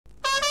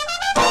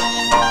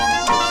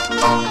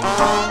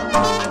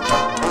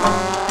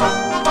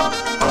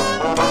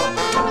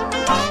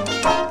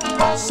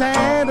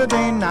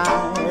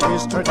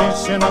this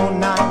traditional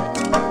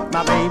night,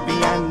 my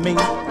baby and me,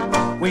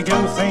 we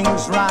do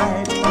things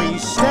right. We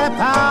step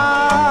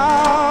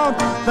out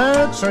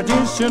the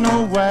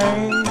traditional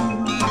way.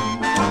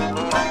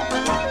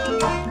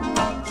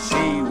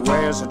 She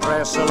wears a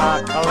dress a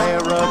la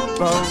Calera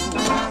bow.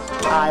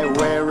 I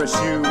wear a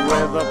shoe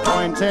with a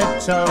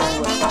pointed toe.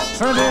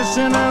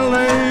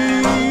 Traditionally,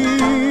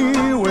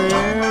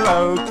 we're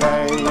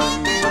okay.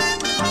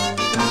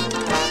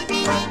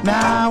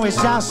 Now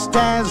it's just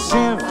as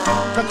if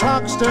the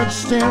clock stood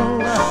still.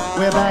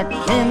 We're back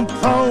in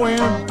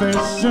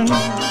prohibition.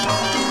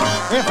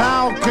 If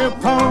Al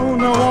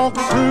Capone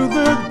walked through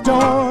the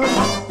door,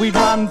 we'd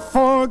run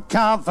for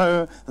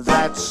cover.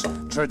 That's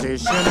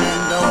tradition.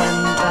 And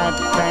when that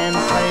band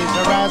plays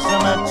a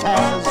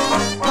razzmatazz,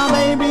 my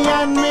baby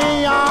and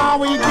me,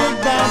 we dig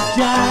that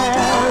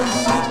jazz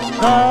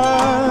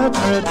the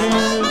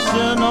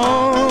traditional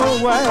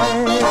way.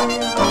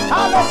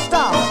 Let's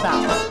dance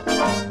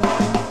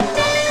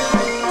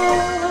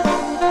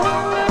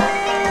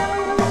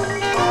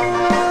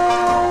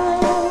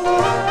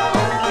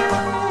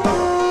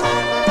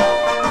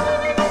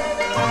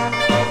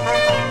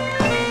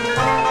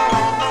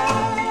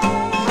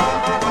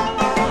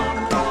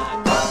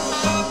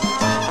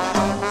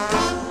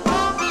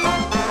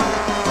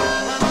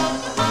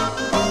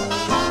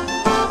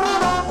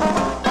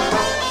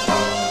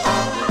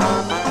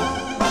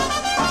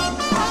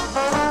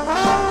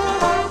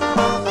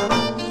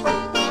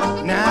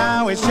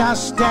now. It's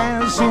just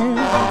as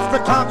if the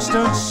clock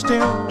stood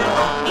still.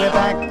 We're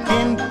back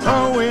in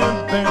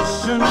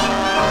prohibition.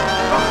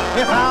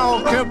 If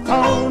Al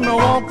Capone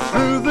walked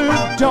through the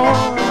door,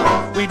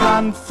 we'd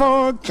run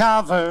for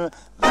cover.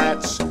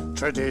 That's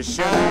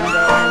tradition. And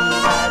when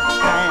that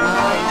band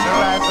plays a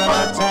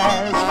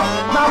razzmatazz,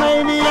 my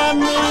baby and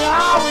me,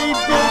 we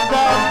did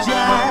that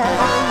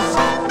jazz.